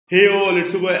Hey all,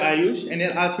 it's your boy Ayush and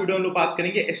यार आज की वीडियो हम लोग बात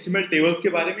करेंगे एचटीएमएल टेबल्स के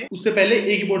बारे में। उससे पहले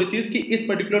एक इंपॉर्टेंट चीज कि इस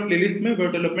पर्टिकुलर प्लेलिस्ट में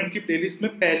वेब डेवलपमेंट की प्लेलिस्ट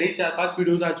में पहले ही 4-5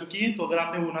 वीडियोस आ चुकी हैं, तो अगर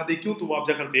आपने वो ना देखी हो तो वो आप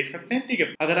जाकर देख सकते हैं। ठीक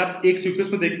है, अगर आप एक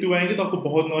सीक्वेंस में देखते हुए आएंगे तो आपको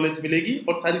बहुत नॉलेज मिलेगी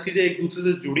और सारी चीजें एक दूसरे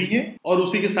से जुड़ी हैं। और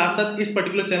उसी के साथ साथ इस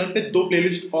पर्टिकुलर चैनल पे 2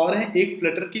 प्लेलिस्ट और हैं, एक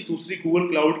फ्लटर की, दूसरी गूगल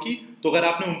क्लाउड की। तो अगर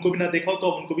आपने उनको भी ना देखा हो तो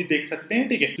आप उनको भी देख सकते हैं।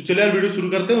 ठीक है, तो चलिए यार वीडियो शुरू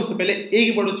करते हैं। उससे पहले एक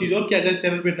इंपॉर्टेंट चीज और कि अगर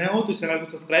चैनल पे नया हो तो चैनल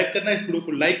को सब्सक्राइब करना, इस वीडियो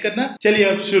को लाइक करना। चलिए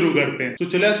अब शुरू करते हैं। तो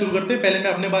चलिए शुरू करते हैं। पहले मैं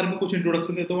अपने बारे में कुछ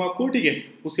इंट्रोडक्शन देता हूँ आपको। ठीक है,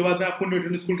 उसके बाद मैं आपको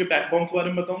न्यूटन स्कूल के प्लेटफॉर्म के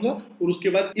बारे में बताऊंगा और उसके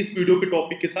बाद इस वीडियो के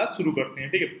टॉपिक के साथ शुरू करते हैं।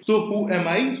 ठीक है, so who am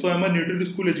I? So I am a Newton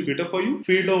school educator for you.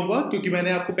 Field of work, क्योंकि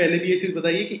मैंने आपको पहले भी ये चीज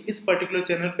बताई है कि इस पर्टिकुलर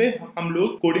चैनल पे हम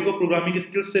लोग कोडिंग और प्रोग्रामिंग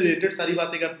स्किल्स से रिलेटेड सारी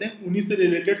बातें करते हैं। उन्हीं से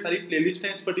रिलेटेड सारी प्लेलिस्ट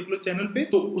है इस पर्टिकुलर चैनल पे,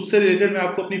 तो उससे रिलेटेड मैं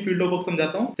आपको अपनी फील्ड ऑफ वर्क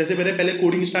समझाता हूँ। जैसे मैंने पहले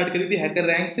कोडिंग स्टार्ट करी थी हैकर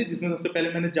रैंक से, जिसमें सबसे पहले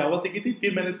मैंने जावा सीखी थी,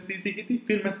 फिर मैंने सी सीखी थी,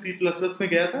 फिर मैं सी प्लस प्लस में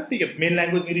गया था। ठीक है, मेन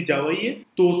लैंग्वेज मेरी जावा ही है,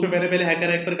 तो उसमें मैंने पहले हैकर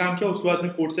रैंक पर काम किया, उसके बाद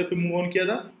में कोड से पे मूव ऑन किया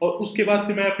था और उसके बाद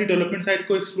फिर मैं अपनी डेवलपमेंट साइड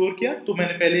को एक्सप्लोर किया। तो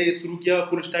मैंने पहले शुरू किया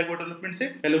फुल स्टैक डेवलपमेंट से।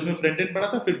 पहले उसमें फ्रंट एंड पढ़ा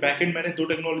था, फिर बैक एंड मैंने 2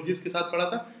 टेक्नोलॉजीज के साथ पढ़ा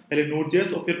था, पहले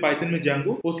नोड.जेएस और फिर पाइथन में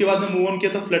जांगो। उसके बाद में मूव ऑन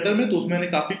किया था फ्लटर में, तो उसमें मैंने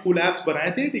काफी कूल एप्स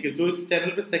बनाए थे। ठीक है, जो इस चैनल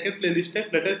पे सेकंड प्लेलिस्ट है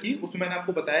फ्लटर की, उसमें मैंने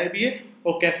आपको बताया भी है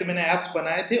और कैसे मैंने एप्स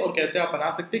बनाए थे और कैसे आप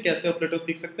बना सकते हैं, कैसे आप फ्लटर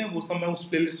सीख सकते हैं, वो सब मैं उस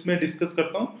प्लेलिस्ट में डिस्कस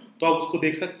करता हूँ, तो आप उसको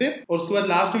देख सकते हैं। और उसके बाद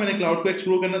लास्ट में मैंने क्लाउड को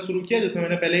एक्सप्लोर करना शुरू किया, जैसे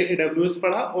मैंने पहले AWS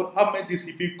पढ़ा और अब मैं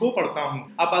GCP को पढ़ता हूँ।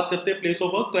 अब बात करते हैं प्लेस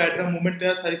ऑफ वर्क, तो एट द मोमेंट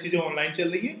यार सारी चीजें ऑनलाइन चल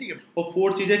रही है। ठीक है, और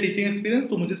 4 चीजें टीचिंग एक्सपीरियंस,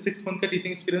 तो मुझे 6 मंथ का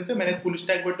टीचिंग एक्सपीरियंस है। मैंने full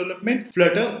stack web development,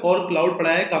 Flutter और क्लाउड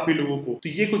पढ़ाया है काफी लोगों को। तो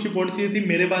ये कुछ इंपॉर्टेंट चीजें थी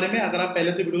मेरे बारे में। अगर आप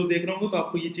पहले से वीडियोस देख रहे होंगे तो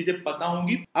आपको ये चीजें पता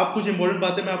होंगी। अब कुछ इंपॉर्टेंट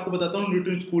बातें मैं आपको बताता हूँ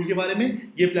न्यूटन स्कूल के बारे में।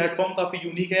 ये प्लेटफॉर्म काफी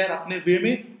यूनिक है यार अपने वे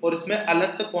में, और इसमें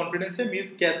अलग सा कॉन्फिडेंस है।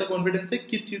 मींस कैसा कॉन्फिडेंस है,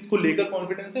 किस चीज को लेकर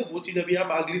कॉन्फिडेंस है, वो चीज अभी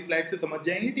आप अगली स्लाइड से समझ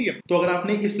जाएंगे। ठीक है, तो अगर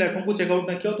आपने इस प्लेटफॉर्म को चेकआउट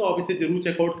ना किया तो आप इसे जरूर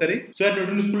चेकआउट करें। सो यार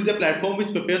Newton school is a platform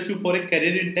which prepares you for a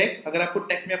career in take. अगर आपको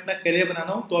टेक में अपना करियर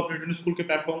बनाना हो तो आप न्यूटन स्कूल के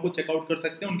प्लेटफॉर्म को चेकआउट कर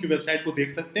सकते हैं, उनकी वेबसाइट को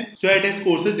देख सकते हैं। So it has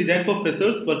courses design for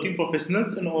freshers, working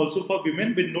professionals and also for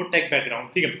women with know tech background.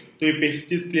 ठीक है, तो ये बेसिक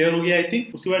चीज क्लियर हो गया आई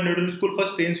थिंक। उसके बाद Newton school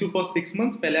first trains you for 6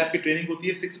 months. पहले आपकी ट्रेनिंग होती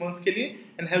है 6 मंथ्स के लिए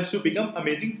and helps you become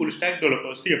amazing full stack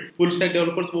developers. ठीक है, फुल स्टैक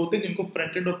डेवलपर्स वो होते हैं जिनको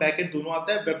फ्रंट एंड और बैक एंड दोनों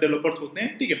आता है, वेब डेवलपर्स होते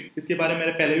हैं। ठीक है, इसके बारे में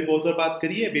मैंने पहले भी बहुत बार बात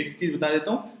करी है। बेसिक चीज बता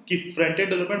देता हूँ कि फ्रंट एंड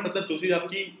डेवलपमेंट मतलब जो चीज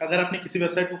आपकी, अगर आपने किसी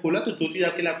वेबसाइट को खोला तो जो चीज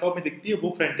आपके लैपटॉप में दिखती है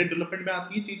वो फ्रंट एंड डेवलपमेंट में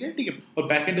आती है चीजें। ठीक है, और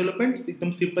बैक एंड डेवलपमेंट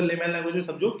एकदम सिंपल लेमन लैंग्वेज में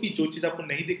समझो कि जो चीज आपको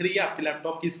नहीं दिख रही है आपके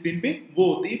लैपटॉप की स्क्रीन पे,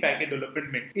 वो होती है बैक एंड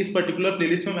डेवलपमेंट में। इस पर्टिकुलर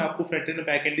प्लेलिस्ट में मैं आपको फ्रंट एंड और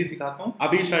बैक एंड ही सिखाता हूँ।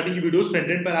 अभी स्टार्टिंग की वीडियोस फ्रंट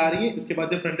एंड पर आ रही है, इसके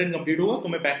बाद जब फ्रंट एंड कंप्लीट होगा तो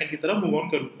मैं बैक एंड की तरफ मूव ऑन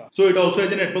करूंगा। So it also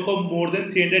has a network of more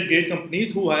than 300 great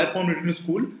companies who hire from Newton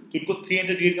school. तो इनको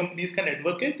 308 कंपनीज का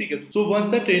नेटवर्क है। ठीक है, so once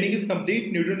the training is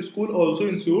complete Newton school also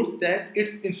ensures that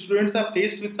it's students are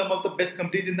placed with some of the best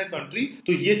companies in the country.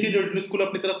 तो ये चीज Newton school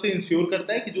अपनी तरफ से इंश्योर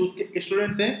करता है कि जो उसके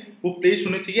स्टूडेंट्स हैं वो प्लेस्ड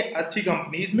होने चाहिए अच्छी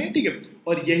कंपनीज में। ठीक है,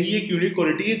 और यही एक यूनिक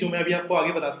क्वालिटी है जो मैं अभी आपको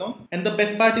आगे बताता हूँ। And the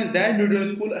best part is that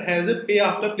Newton school has a पे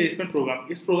आफ्टर प्लेसमेंट प्रोग्राम।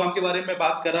 इस प्रोग्राम के बारे में मैं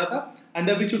बात कर रहा था,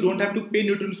 under which you don't have to pay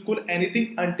Newton School anything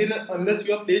until unless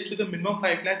you are placed with a minimum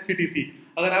 5 lakh CTC।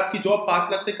 अगर आपकी जॉब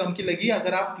 5 लाख से कम की लगी,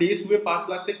 अगर आप प्लेस हुए 5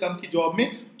 लाख से कम की जॉब में,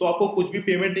 तो आपको कुछ भी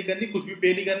पेमेंट नहीं करनी, कुछ भी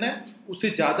पे नहीं करना है। उससे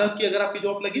ज्यादा की अगर आपकी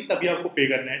जॉब लगी तभी आपको पे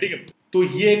करना है। ठीक है, तो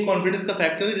ये एक कॉन्फिडेंस का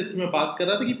फैक्टर है जिसकी मैं बात कर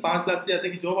रहा था कि 5 लाख से ज्यादा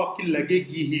की जॉब आपकी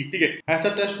लगेगी ही। ठीक है, ऐसा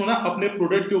ट्रस्ट होना अपने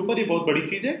प्रोडक्ट के ऊपर ये बहुत बड़ी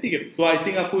चीज है। ठीक है, तो आई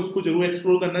थिंक आपको इसको जरूर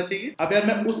एक्सप्लोर करना चाहिए। अब यार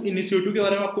मैं उस इनिशिएटिव के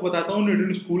बारे में आपको बताता हूँ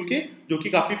न्यूटन स्कूल के, जो कि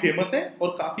काफी फेमस है और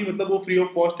काफी मतलब वो फ्री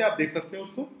ऑफ कॉस्ट है, आप देख सकते हैं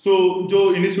उसको। सो जो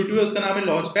इनिशिएटिव है उसका नाम है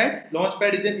launch pad. Launch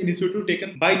pad is an initiative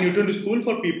taken by Newton school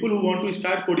for people who want to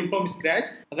start coding from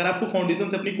scratch. अगर आपको फाउंडेशन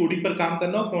से अपनी कोडिंग पर काम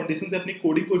करना हो, फाउंडेशन से अपनी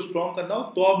कोडिंग को स्ट्रॉन्ग करना हो,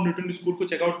 तो आप न्यूटन स्कूल को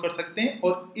चेकआउट कर सकते हैं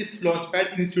और इस लॉन्च पैड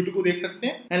इनिशिएटिव को देख सकते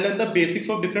हैं and learn the basics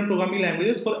of different programming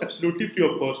languages for absolutely free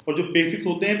of cost. और जो बेसिक्स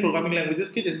होते हैं प्रोग्रामिंग लैंग्वेजेस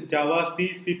के, जैसे जावा, सी,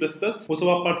 सी प्लस प्लस, वो सब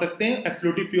आप पढ़ सकते हैं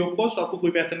एब्सोल्युटली फ्री ऑफ कॉस्ट। आपको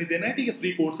कोई पैसा नहीं देना है। ठीक है,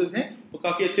 फ्री कोर्सेज हैं, तो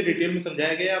काफी अच्छे डिटेल में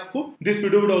समझाया गया है आपको। This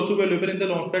video will also be available in the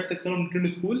launch pad section of Newton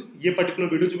school. ये पर्टिकुलर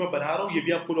वीडियो जो मैं बना रहा हूँ ये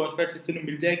भी आपको लॉन्च पैड सेक्शन में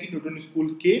मिल जाएगी न्यूटन स्कूल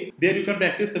के। There you can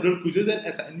practice several quizzes and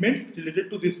assignments related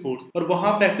to this course. और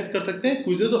वहां प्रैक्टिस कर सकते हैं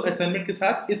क्विजेस और असाइनमेंट के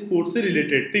साथ इस कोर्स से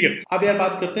रिलेटेड। ठीक है, अब यार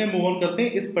बात करते हैं, मूव ऑन करते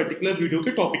हैं इस पर्टिकुलर वीडियो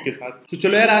के टॉपिक के साथ। तो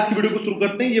चलो यार आज की वीडियो को शुरू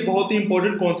करते हैं। ये बहुत ही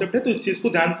इंपॉर्टेंट कॉन्सेप्ट है, तो इस चीज को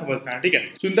ध्यान से समझना है। ठीक है,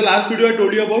 सो in the last video I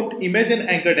told you about image and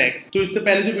anchor tags. तो इससे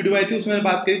पहले जो वीडियो आई थी उसमें मैंने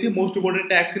बात करी थी मोस्ट इंपोर्टेंट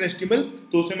टैग्स इन एचटीएमएल।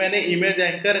 तो उसमें मैंने इमेज,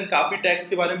 एंकर एंड काफी टैग्स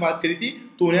के बारे में बात करी थी।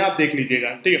 तो उन्हें आप देख लीजिएगा,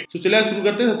 ठीक है। तो चलिए शुरू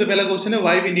करते हैं। सबसे पहला क्वेश्चन है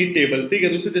व्हाई वी नीड टेबल, ठीक है।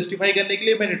 तो उसे जस्टिफाई करने के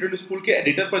लिए मैं नेटवर्क स्कूल के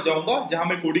एडिटर पर जाऊंगा जहां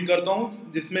मैं कोडिंग करता हूं,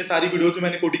 जिसमें सारी वीडियोस में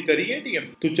मैंने कोडिंग करी है, ठीक है।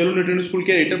 तो चलो नेटवर्क स्कूल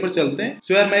के एडिटर पर चलते हैं।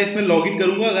 सो यार मैं इसमें लॉग इन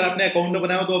करूंगा, अगर आपने अकाउंट न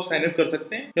बनाया तो आप साइन अप कर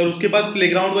सकते हैं। और उसके बाद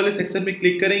प्लेग्राउंड वाले सेक्शन में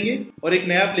क्लिक करेंगे और एक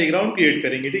नया प्लेग्राउंड क्रिएट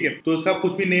करेंगे, ठीक है। तो इसका आप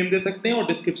कुछ भी नेम दे सकते हैं और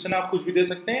डिस्क्रिप्शन आप कुछ भी दे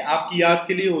सकते हैं, आपकी याद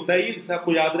के लिए होता है, जिससे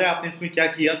आपको याद रहे आपने इसमें क्या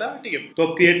किया था, ठीक है। तो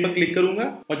अब क्रिएट पर क्लिक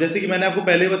करूंगा और जैसे कि मैंने आपको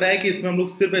पहले बताया कि इसमें हम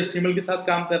लोग सिर्फ HTML के साथ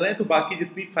काम कर रहे हैं, तो बाकी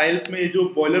जितनी फाइल्स में जो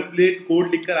बॉयलर प्लेट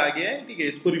कोड लिखकर आ गया है, ठीक है,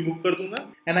 इसको रिमूव कर दूंगा।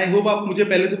 एंड आई होप आप मुझे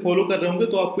पहले से फॉलो कर रहे होंगे,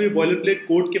 तो आपको ये बॉयलर प्लेट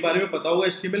कोड के बारे में पता होगा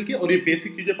HTML के, और ये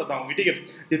बेसिक चीजें पता होंगी, ठीक है।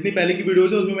 जितनी पहले की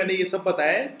वीडियोज है उसमें मैंने ये सब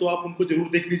बताया है, तो आप उनको जरूर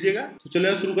देख लीजिएगा। तो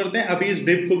चलिए शुरू करते हैं। अभी इस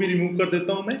डिव को भी रिमूव कर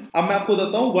देता हूं मैं। अब मैं आपको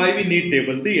बताता हूँ व्हाई वी नीड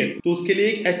टेबल, ठीक है। तो उसके लिए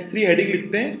एक H3 हेडिंग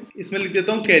लिखते हैं, इसमें लिख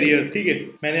देता हूँ कैरियर, ठीक है।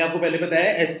 मैंने आपको पहले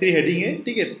बताया H3 हेडिंग है,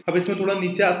 ठीक है। अब इसमें थोड़ा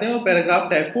नीचे आते हैं और पैराग्राफ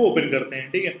टैग को ओपन करते हैं,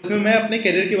 ठीक है। इसमें मैं अपने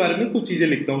कैरियर के बारे में कुछ चीजें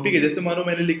लिखता हूँ, ठीक है। जैसे मानो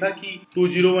मैंने लिखा कि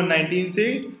 2019 से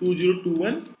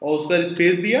 2021 और उसका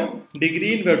स्पेस दिया डिग्री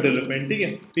इन वेब डेवलपमेंट, ठीक है।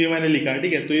 तो ये मैंने लिखा,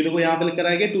 ठीक है। तो ये देखो यहाँ पे लिखकर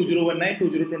आ गया 2019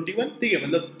 2021, ठीक है,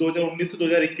 मतलब 2019 से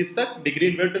 2021 तक डिग्री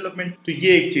इन वेब डेवलपमेंट। तो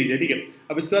ये एक चीज है, ठीक है।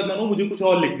 अब इसके बाद मानो मुझे कुछ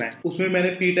और लिखना है, उसमें मैंने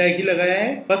पी टैग ही लगाया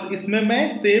है, बस इसमें मैं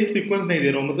सेम सीक्वेंस नहीं दे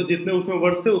रहा हूँ, मतलब जितने उसमें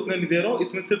वर्ड्स थे उतने नहीं दे रहा हूँ।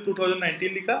 इसमें सिर्फ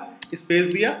 2019 लिखा, स्पेस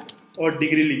दिया और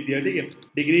डिग्री लिख दिया, ठीक है,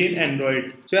 डिग्री इन एंड्रॉइड।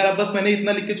 तो यार अब बस मैंने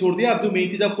इतना लिख के छोड़ दिया। अब जो मेन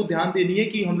चीज आपको ध्यान देनी है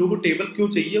कि हम लोग को टेबल क्यों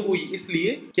चाहिए, वो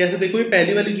इसलिए कि ऐसे देखो ये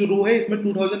पहली वाली जो रो है इसमें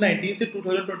 2019 से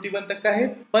 2021 तक का है,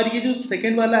 पर ये जो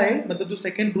सेकंड वाला है, मतलब जो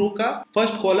सेकंड रो का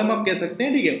फर्स्ट कॉलम आप कह सकते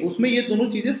हैं, ठीक है, उसमें ये दोनों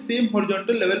चीजें सेम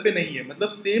हॉरिजॉन्टल लेवल पे नहीं है, मतलब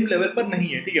सेम लेवल पर नहीं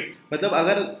है, ठीक है। मतलब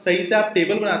अगर सही से आप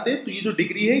टेबल बनाते हैं तो ये जो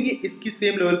डिग्री है ये इसकी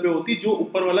सेम लेवल पे होती जो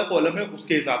ऊपर वाला कॉलम है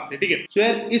उसके हिसाब से, ठीक है। तो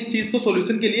यार इस चीज को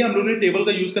सोल्यूशन के लिए हम लोगों ने टेबल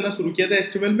का यूज करना शुरू किया था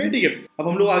HTML में, ठीक है। अब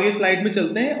हम लोग आगे स्लाइड में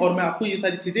चलते हैं और मैं आपको ये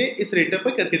सारी चीजें इस रेटर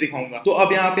पर करके दिखाऊंगा। तो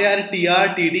अब यहाँ पे यार TR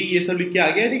TD ये सब लिख के आ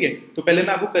गया, ठीक है। तो पहले मैं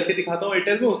आपको करके दिखाता हूँ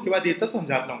रेटर में, उसके बाद ये सब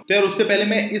समझाता हूँ। तो यार उससे पहले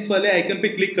मैं इस वाले आइकन पे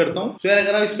क्लिक करता हूँ। तो यार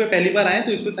अगर आप इस पे पहली बार आए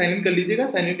तो इस पे साइन इन कर लीजिएगा।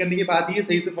 साइन इन करने के बाद ये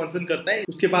सही से फंक्शन करता है,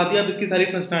 उसके बाद ही आप इसकी सारी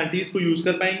फंक्शनलिटीज को यूज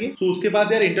कर पाएंगे। तो उसके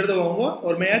बाद यार इंटर दबाऊंगा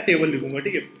और मैं यार टेबल लिखूंगा,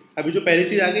 ठीक है। अभी जो पहली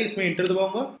चीज आ गई इसमें इंटर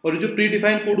दबाऊंगा और जो प्री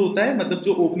डिफाइंड कोड होता है, मतलब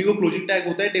जो ओपनिंग और क्लोजिंग टैग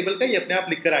होता है टेबल का, ये अपने आप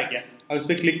लिख कर आ गया। अब इस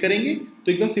पर क्लिक करेंगे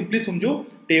तो एकदम सिंपली समझो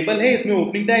टेबल है, इसमें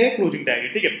ओपनिंग टैग है, क्लोजिंग टैग है,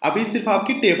 ठीक है। अभी सिर्फ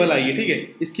आपकी टेबल आई है, ठीक है।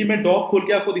 इसकी मैं डॉक खोल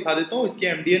के आपको दिखा देता हूँ। इसकी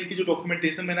MDN की जो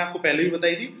डॉक्यूमेंटेशन मैंने आपको पहले भी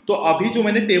बताई थी। तो अभी जो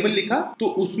मैंने टेबल लिखा तो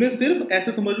उसमें सिर्फ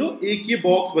ऐसे समझ लो एक ये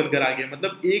बॉक्स बनकर आ गया,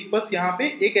 मतलब एक बस यहाँ पे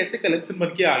एक ऐसे कलेक्शन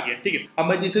बन के आ गया, ठीक है। अब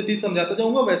मैं जैसे चीज समझाता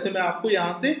जाऊंगा वैसे मैं आपको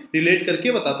यहाँ से रिलेट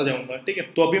करके बताता जाऊंगा, ठीक है।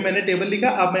 तो अभी मैंने टेबल लिखा,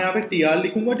 अब मैं यहाँ पे TR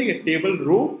लिखूंगा, ठीक है, टेबल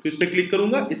रो। तो इस पर क्लिक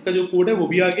करूंगा, इसका जो कोड है वो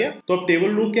भी आ गया। तो अब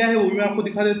टेबल रो क्या है वो भी मैं आपको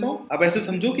दिखा देता हूँ। अब ऐसे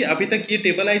समझो कि अभी तक ये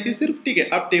टेबल आई थी सिर्फ, ठीक है,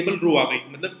 अब टेबल रो आ गई,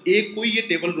 मतलब एक कोई ये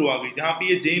टेबल रो आ गई जहां पे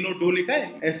ये जेन और डो लिखा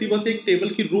है, ऐसी बस एक टेबल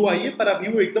की रो आई है, पर अभी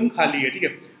वो एकदम खाली है, ठीक है।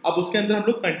 अब उसके अंदर हम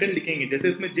लोग कंटेंट लिखेंगे, जैसे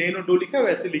इसमें जेन और डो लिखा है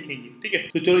वैसे लिखेंगे, ठीक है।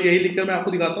 तो चलो यही लिखकर मैं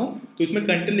आपको दिखाता हूँ। तो इसमें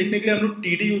कंटेंट लिखने के लिए हम लोग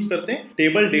TD यूज करते हैं,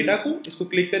 टेबल डेटा को, इसको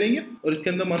क्लिक करेंगे और इसके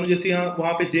अंदर मानो जैसे यहाँ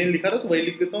वहां पे जेन लिखा था तो वही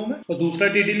लिख देता हूँ मैं, और दूसरा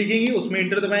TD लिखेंगे, उसमें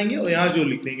इंटर दबाएंगे और यहाँ जो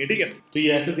लिख देंगे, ठीक है। तो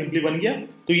ये ऐसे सिंपली बन गया।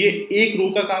 तो ये एक रो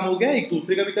का काम हो गया, एक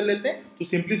दूसरे का भी कर लेते हैं। तो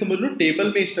सिंपली समझ लो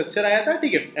टेबल में स्ट्रक्चर आया था,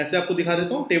 ठीक है, ऐसे आपको दिखा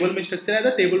देता हूँ। टेबल में स्ट्रक्चर आया था,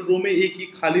 टेबल रो में एक ही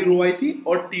खाली रो आई थी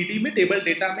और TD में टेबल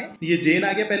डेटा में ये जेन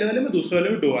आ गया पहले वाले में, दूसरे वाले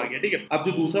में डो आ गया, ठीक है। अब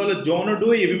जो दूसरा वाला जॉन और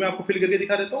डो है ये भी मैं आपको फिल करके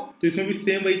दिखा देता हूँ। तो इसमें भी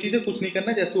सेम वही चीज है, कुछ नहीं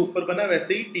करना, जैसे ऊपर बना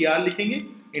वैसे ही TR लिखेंगे,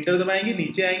 इंटर दबाएंगे,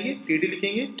 नीचे आएंगे, TD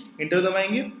लिखेंगे, इंटर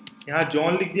दबाएंगे, यहाँ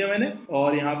जॉन लिख दिया मैंने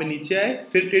और यहाँ पे नीचे आए,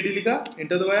 फिर TD लिखा,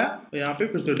 इंटर दबाया और यहाँ पे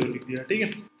फिर से डो लिख दिया, ठीक है।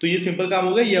 तो ये सिंपल काम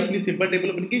हो गया। ये अपनी सिंपल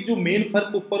टेबल बन गई। जो मेन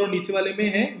फर्क ऊपर और नीचे वाले में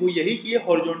है वो यही कि ये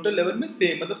हॉरिजॉन्टल लेवल में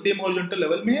सेम, मतलब सेम हॉरिजॉन्टल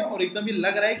लेवल में है और एकदम ये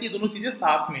लग रहा है कि ये दोनों चीजें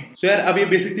साथ में है। तो यार अब ये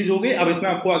बेसिक चीज हो गई। अब इसमें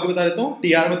आपको आगे बता देता हूँ।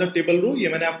 TR मतलब टेबल रो, ये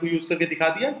मैंने आपको यूज करके दिखा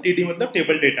दिया। TD मतलब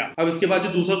टेबल डेटा। अब इसके बाद जो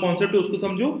दूसरा कॉन्सेप्ट है उसको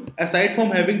समझो। Aside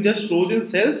from having just rose and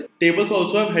sales, tables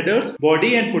also have headers,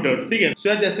 body and putters, ठीक है। तो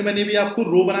यार जैसे मैंने भी आपको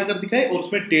रो बनाकर दिखाई और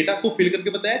उसमें डेटा को फिल करके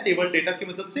बताया टेबल डेटा की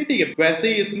मदद से, ठीक है, वैसे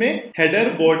ही इसमें हेडर,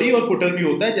 बॉडी और फुटर भी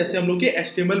होता है, जैसे हम लोग के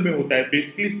HTML में होता है।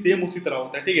 बेसिकली सेम उसी तरह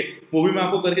होता है, ठीक है। वो भी मैं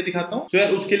आपको करके दिखाता हूँ। तो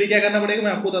यार उसके लिए क्या करना पड़ेगा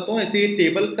मैं आपको बताता हूँ। ऐसे ये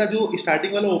टेबल का जो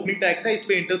स्टार्टिंग वाला ओपनिंग टैग था, इस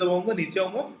पे इंटर दबाऊंगा, नीचे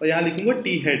आऊंगा और यहाँ लिखूंगा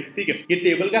T हेड, ठीक है। ये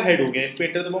टेबल का हेड हो गया, इस पे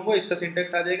इंटर दबाऊंगा, इसका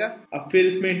सिंटैक्स आ जाएगा। अब फिर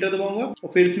इसमें इंटर दबाऊंगा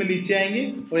और फिर इसमें नीचे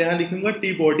आएंगे और यहाँ लिखूंगा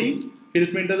T बॉडी, फिर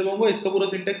इसमें इंटर दबाऊंगा, इसका पूरा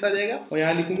सिंटेक्स आ जाएगा और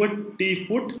यहाँ लिखूंगा T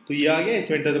फुट, तो ये आ गया,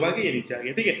 इसमें इंटर दबा के ये नीचे आ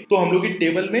गया, ठीक है। तो हम लोग की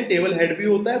टेबल में टेबल हेड भी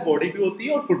होता है, बॉडी भी होती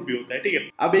है और फुट भी होता है, ठीक है।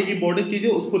 अब एक इंपॉर्टेंट चीज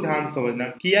है, उसको ध्यान से समझना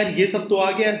कि यार ये सब तो आ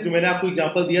गया, जो मैंने आपको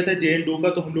एग्जांपल दिया था जेन डो का,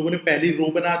 तो हम लोगों ने पहली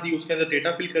रो बना दी, उसके अंदर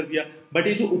डेटा फिल कर दिया, बट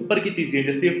ये जो ऊपर की चीजें हैं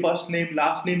जैसे फर्स्ट नेम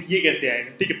लास्ट नेम ये कैसे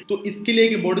आएगा, ठीक है। तो इसके लिए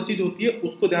एक इंपॉर्टेंट चीज होती है,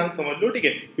 उसको ध्यान से समझ लो, ठीक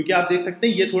है। क्योंकि आप देख सकते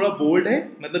हैं ये थोड़ा बोल्ड है,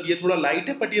 मतलब ये थोड़ा लाइट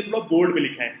है, बट ये थोड़ा बोल्ड में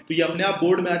लिखा है, तो ये अपने आप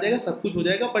बोर्ड में आ जाएगा, सब कुछ हो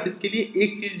जाएगा। बट इसके लिए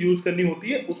एक चीज यूज करनी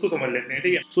होती है, उसको समझ लेते हैं,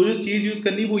 ठीक है। तो जो चीज यूज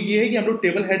करनी वो ये है कि हम लोग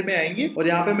टेबल हेड में आएंगे और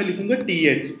यहाँ पे मैं लिखूंगा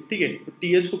TH, ठीक है। तो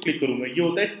TH को क्लिक करूंगा, ये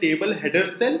होता है टेबल हेडर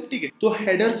सेल, ठीक है। तो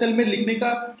हेडर सेल में लिखने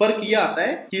का फर्क ये आता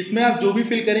है कि इसमें आप जो भी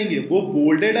फिल करेंगे वो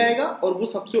बोल्डेड आएगा और वो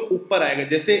सबसे ऊपर आएगा।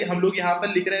 जैसे हम लोग यहाँ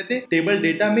पर लिख रहे थे टेबल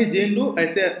डेटा में जेन लो,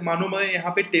 ऐसे मानो मैं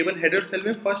यहाँ पे टेबल हेडर सेल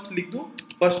में फर्स्ट लिख दूं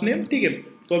फर्स्ट नेम, ठीक है।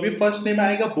 तो अभी फर्स्ट नेम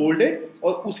आएगा बोल्डेड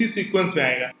और उसी सीक्वेंस में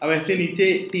आएगा। अब ऐसे नीचे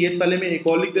TH वाले में एक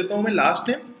और लिख देता हूँ मैं लास्ट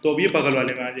नेम, तो अभी ये बगल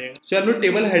वाले में आ जाएगा। तो हम लोग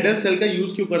टेबल हेडर सेल का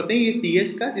यूज क्यों करते हैं, ये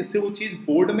TH का, जिससे वो चीज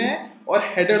बोर्ड में है, और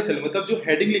हेडर सेल मतलब जो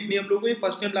हेडिंग लिखनी है हम लोग को, ये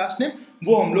फर्स्ट नेम लास्ट नेम,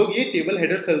 वो हम लोग ये टेबल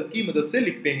हेडर सेल की मदद से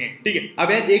लिखते हैं, ठीक है।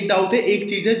 अब यार एक डाउट है, एक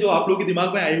चीज है जो आप लोग के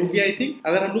दिमाग में आई होगी आई थिंक,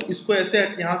 अगर हम लोग इसको ऐसे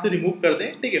यहाँ से रिमूव कर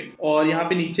दें, ठीक है, और यहाँ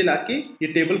पे नीचे लाके ये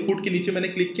टेबल फुट के नीचे मैंने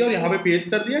क्लिक किया और यहाँ पे पेस्ट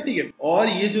कर दिया, ठीक है। और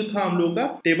ये जो था हम लोग का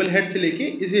टेबल हेड से लेके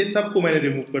इसे सबको मैंने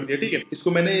रिमूव कर दिया, ठीक है।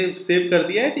 इसको मैंने सेव कर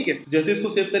दिया है, ठीक है। जैसे इसको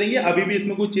सेव करेंगे अभी भी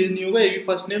इसमें कोई चेंज नहीं होगा, ये भी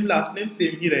first name last name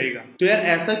same ही रहेगा। तो यार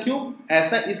ऐसा क्यों,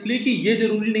 ऐसा इसलिए कि ये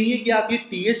जरूरी नहीं है कि आप ये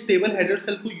TH टेबल हेडर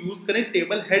सेल को यूज करें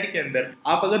टेबल हेड के अंदर।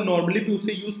 आप अगर नॉर्मली भी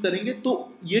उसे यूज करेंगे तो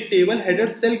ये टेबल हेडर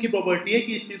सेल की प्रॉपर्टी है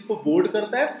कि इस चीज को बोर्ड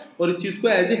करता है और इस चीज को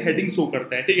एज ए हेडिंग शो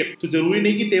करता है, ठीक है। तो जरूरी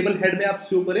नहीं कि टेबल हेड में आप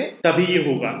शो करें तभी ये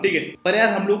होगा, ठीक है। पर यार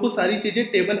हम लोग को सारी चीजें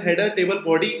टेबल हेडर टेबल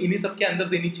बॉडी इन्हीं सब के अंदर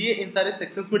देनी चाहिए, इन सारे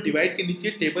सेक्शंस में डिवाइड करनी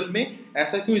चाहिए टेबल में।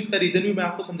 ऐसा क्यों, इसका रीजन भी मैं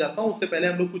आपको समझाता हूँ। उससे पहले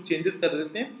हम लोग कुछ चेंजेस कर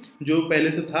देते हैं जो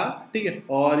पहले से था, ठीक है।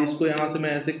 और इसको यहाँ से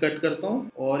मैं ऐसे कट करता हूँ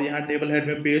और यहाँ टेबल हेड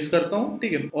में पेस्ट करता हूँ,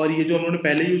 ठीक है। और ये जो उन्होंने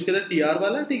पहले यूज किया था TR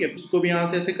वाला, ठीक है, उसको भी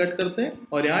यहाँ से ऐसे कट करते हैं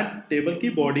और यहाँ टेबल की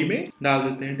बॉडी में डाल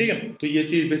देते हैं, ठीक है। तो ये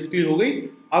चीज बेसिकली हो गई।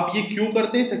 अब ये क्यों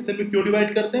करते हैं, सेक्शन में क्यों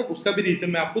डिवाइड करते हैं, उसका भी रीजन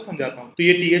मैं आपको समझाता हूँ। तो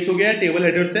ये TH हो गया टेबल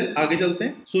हेडर सेल। आगे चलते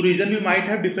हैं। सो reason we might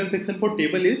have different section for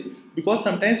table is because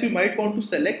sometimes you might want to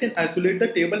select and isolate the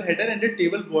table header and the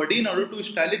table body in order to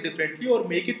style it differently or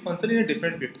make it function in a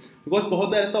different way. Because बहुत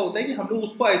बार ऐसा होता है कि हम लोग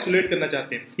उसको isolate करना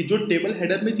चाहते हैं कि जो टेबल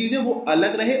हेडर में चीज है वो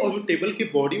अलग रहे और जो टेबल के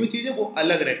बॉडी में चीज है वो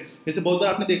अलग रहे। जैसे बहुत बार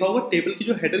आपने देखा होगा टेबल की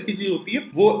जो हेडर की चीज होती है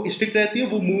वो स्टिक रहती है,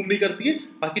 वो मूव नहीं करती है,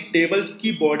 बाकी टेबल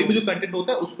की बॉडी में जो कंटेंट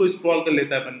होता है उसको स्क्रॉल कर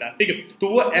लेता है बंदा, ठीक है। तो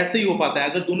वो ऐसे ही हो पाता है।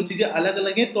 अगर दोनों चीजें अलग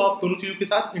अलग हैं तो आप दोनों चीजों के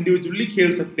साथ इंडिविजुअली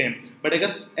खेल सकते हैं, बट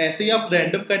अगर ऐसे ही आप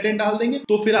रैंडम कंटेंट डाल देंगे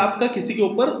तो फिर आपका किसी के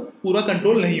ऊपर पूरा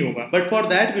कंट्रोल नहीं होगा। But for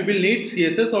that we will need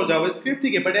CSS और जावास्क्रिप्ट,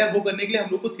 ठीक है। बट यार वो करने के लिए हम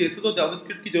लोग को CSS और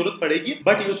जावास्क्रिप्ट की जरूरत पड़ेगी,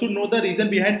 but you should know the reason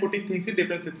behind putting things in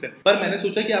different section. पर मैंने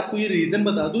सोचा कि आपको ये रीजन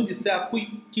बता दूं जिससे आपको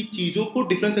की चीजों को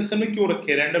डिफरेंट सेक्शन में क्यों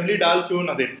रखे, रैंडमली डाल क्यों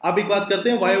ना दे। अब एक बात करते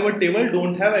हैं, why our table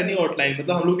don't have any outline,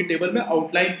 मतलब हम लोग की टेबल में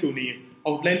आउटलाइन क्यों नहीं है।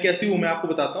 आउटलाइन कैसी वो मैं आपको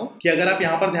बताता हूँ कि अगर आप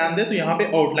यहाँ पर ध्यान दें तो यहाँ पे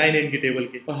आउटलाइन है इनकी टेबल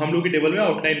के और हम लोग की टेबल में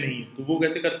आउटलाइन नहीं है। तो वो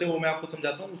कैसे करते हैं वो मैं आपको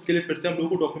समझाता हूँ। उसके लिए फिर से हम लोग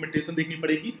को डॉक्यूमेंटेशन देखनी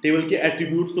पड़ेगी, टेबल के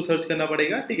एट्रीब्यूट्स को सर्च करना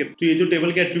पड़ेगा, ठीक है। तो ये जो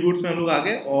टेबल के एट्रीब्यूट्स में हम लोग आ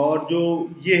गए और जो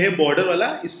ये है बॉर्डर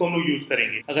वाला, इसको हम लोग यूज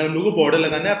करेंगे अगर हम लोग को बॉर्डर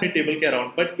लगाना है अपनी टेबल के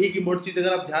अराउंड। बट एक इंपॉर्टेंट चीज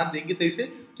अगर आप ध्यान देंगे सही से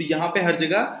तो यहाँ पे हर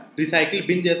जगह रिसाइकिल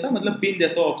बिन जैसा, मतलब बिन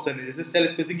जैसा ऑप्शन है। जैसे सेल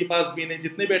स्पेसिंग के पास बिन है,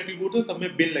 जितने भी एट्रीब्यूट है सब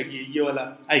में बिन लगी है, ये वाला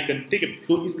आइकन, ठीक है।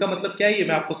 तो इसका मतलब क्या है ये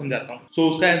मैं आपको समझाता हूँ। सो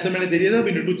उसका आंसर मैंने दे दिया था,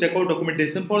 we need to check out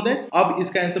documentation for that. अब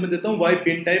इसका आंसर मैं देता हूँ, why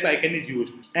bin type icon is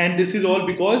used and this is all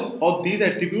because of these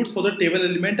attributes for the table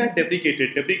element are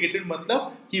deprecated. Deprecated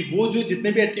मतलब कि वो जो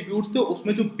जितने भी एट्रीब्यूट्स थे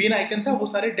उसमें जो बिन आइकन था वो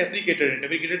सारे डेप्रिकेटेड है।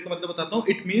 डेप्रिकेटेड का मतलब बताता हूँ,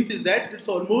 it means is that it's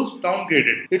almost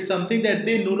downgraded, it's something that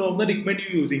they know longer recommend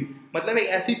you using. मतलब एक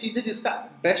ऐसी चीज है जिसका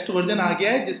बेस्ट वर्जन आ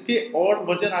गया है, जिसके और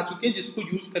वर्जन आ चुके हैं जिसको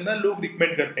यूज करना लोग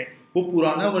रिकमेंड करते हैं। वो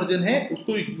पुराना वर्जन है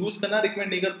उसको यूज करना रिकमेंड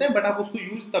नहीं करते हैं, बट आप उसको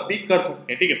यूज तब भी कर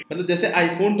सकते हैं, ठीक है। मतलब जैसे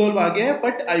आईफोन 12 आ गया है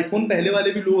बट आईफोन पहले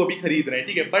वाले भी लोग अभी खरीद रहे हैं,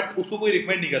 ठीक है, बट उसको कोई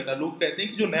रिकमेंड नहीं करता। लोग कहते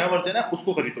हैं कि जो नया वर्जन है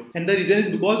उसको खरीदो। And the reason is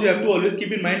because you have to always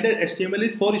keep in mind that HTML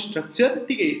is for structure,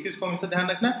 ठीक है। इस चीज को हमेशा ध्यान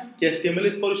रखना कि HTML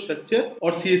इज फॉर स्ट्रक्चर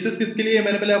और CSS किसके लिए,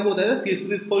 मैंने पहले आपको बताया था,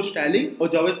 CSS इज फॉर स्टाइलिंग और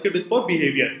JavaScript is for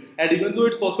behaviour. And even though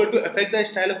it's possible to affect the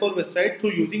style of our website through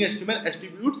using HTML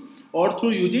attributes और through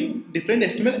using different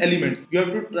HTML elements, you have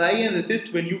to try and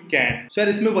resist when you can. सो यार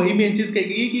इसमें वही main चीज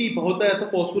कहेगी कि बहुत बार ऐसा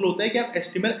possible होता है कि आप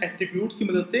HTML एट्रीब्यूट्स की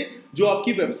मदद से जो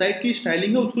आपकी वेबसाइट की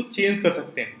स्टाइलिंग है उसको चेंज कर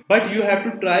सकते हैं, but you have to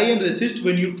try and resist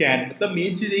when you can. मतलब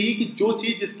मेन चीज यही कि जो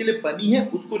चीज जिसके लिए बनी है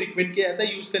उसको रिकमेंड किया जाता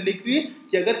है यूज करने के लिए,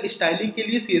 कि अगर स्टाइलिंग के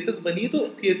लिए CSS बनी है तो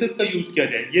CSS का यूज किया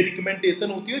जाए। ये रिकमेंडेशन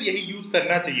होती है और यही यूज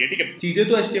करना चाहिए, ठीक है। चीजें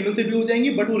तो HTML से भी हो जाएंगी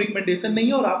बट वो रिकमेंडेशन नहीं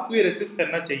है और आपको ये रेसिस्ट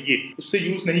करना चाहिए, उससे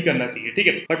यूज नहीं करना चाहिए, ठीक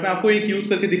है। बट मैं आपको एक यूज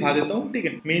करके दिखा देता हूँ, ठीक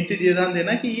है। मेन चीज ये ध्यान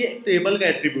देना कि ये टेबल का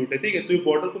एट्रीब्यूट है, ठीक है। तो ये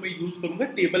बॉर्डर को मैं यूज करूंगा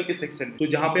टेबल के सेक्शन में। तो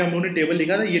जहां पे हम लोगों ने टेबल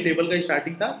लिखा था, ये टेबल का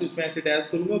स्टार्टिंग था, तो इसमें ऐसे डैश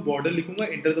करूंगा, बॉर्डर लिखूंगा,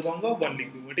 इंटर दबाऊंगा, 1 लिख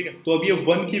दूंगा, ठीक है। तो अब ये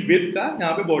 1 की विड्थ का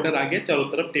यहाँ पे बॉर्डर आ गया चारों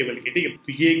तरफ टेबल के, ठीक है।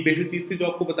 तो ये एक बेसिक चीज थी जो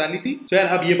आपको बतानी थी। तो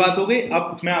यार अब ये बात हो गई।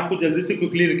 अब मैं आपको जल्दी से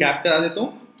क्विकली रिकैप करा देता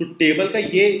हूँ। तो टेबल का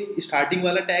ये स्टार्टिंग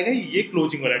वाला टैग है, ये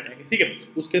क्लोजिंग वाला टैग है, ठीक है।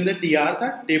 उसके अंदर टीआर था,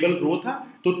 टेबल रो था।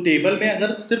 तो टेबल में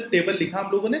अगर सिर्फ टेबल लिखा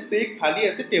हम लोगों ने तो एक खाली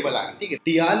ऐसे टेबल आ गई, ठीक है।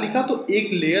 टीआर लिखा तो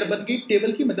एक लेयर बन गई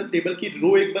टेबल की, मतलब टेबल की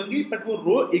रो एक बन गई, बट वो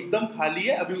रो एकदम खाली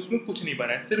है, अभी उसमें कुछ नहीं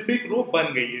बना है, सिर्फ एक रो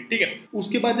बन गई है, ठीक है।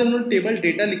 उसके बाद जब उन्होंने टेबल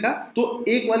डेटा लिखा तो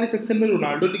एक वाले सेक्शन में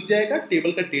रोनाल्डो लिख जाएगा,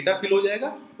 टेबल का डेटा फिल हो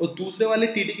जाएगा, और दूसरे वाले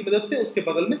टीडी की मदद से उसके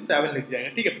बगल में 7 लिख जाएगा,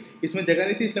 ठीक है। इसमें जगह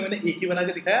नहीं थी इसलिए मैंने एक ही बना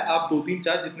के दिखाया। आप 2 3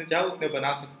 4 जितने चाहो उतने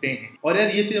बना सकते हैं। और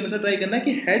यार ये चीज हमेशा ट्राई करना है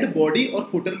कि हेड, बॉडी और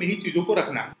फुटर में ही चीजों को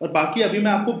रखना है। और बाकी अभी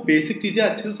मैं आपको बेसिक चीजें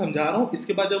अच्छे से समझा रहा हूँ।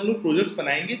 इसके बाद जब हम लोग प्रोजेक्ट्स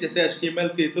बनाएंगे जैसे HTML,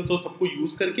 CSS और सबको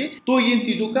यूज करके, तो इन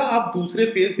चीजों का आप दूसरे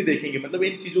फेज भी देखेंगे, मतलब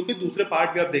इन चीजों के दूसरे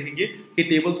पार्ट भी आप देखेंगे कि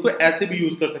टेबल्स को ऐसे भी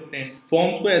यूज कर सकते हैं,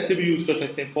 फॉर्म्स को ऐसे भी यूज कर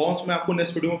सकते हैं। फॉर्म्स में आपको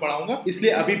नेक्स्ट वीडियो में पढ़ाऊंगा,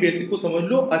 इसलिए अभी बेसिक को समझ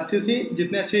लो अच्छे से।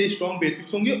 जितने अच्छे स्ट्रॉन्ग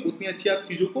बेसिक्स होंगे उतनी अच्छी आप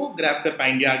चीजों को ग्रैब कर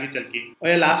पाएंगे आगे चल के। और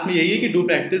यार लास्ट में यही है कि डू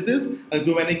प्रैक्टिस दिस,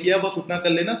 जो मैंने किया बस उतना कर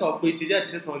लेना, तो आपको ये चीजें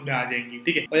अच्छे समझ में आ जाएंगी,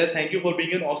 ठीक है। और यार thank you for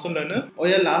being an awesome learner. और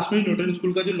यार लास्ट में न्यूटन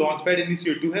स्कूल का जो लॉन्च पैड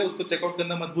इनिशिएटिव है उसको चेकआउट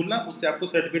करना मत भूलना, उससे आपको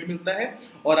सर्टिफिकेट मिलता है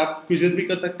और आप क्विजेस भी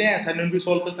कर सकते हैं, असाइनमेंट भी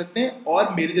सॉल्व कर सकते हैं,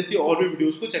 और मेरी जैसी और भी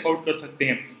वीडियोस को चेकआउट कर सकते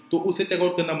हैं। तो उसे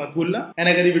चेकआउट करना मत भूलना। एंड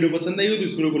अगर ये वीडियो पसंद आई हो तो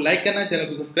इस वीडियो को लाइक करना, चैनल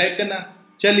को सब्सक्राइब करना।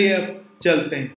 चलिए अब चलते हैं।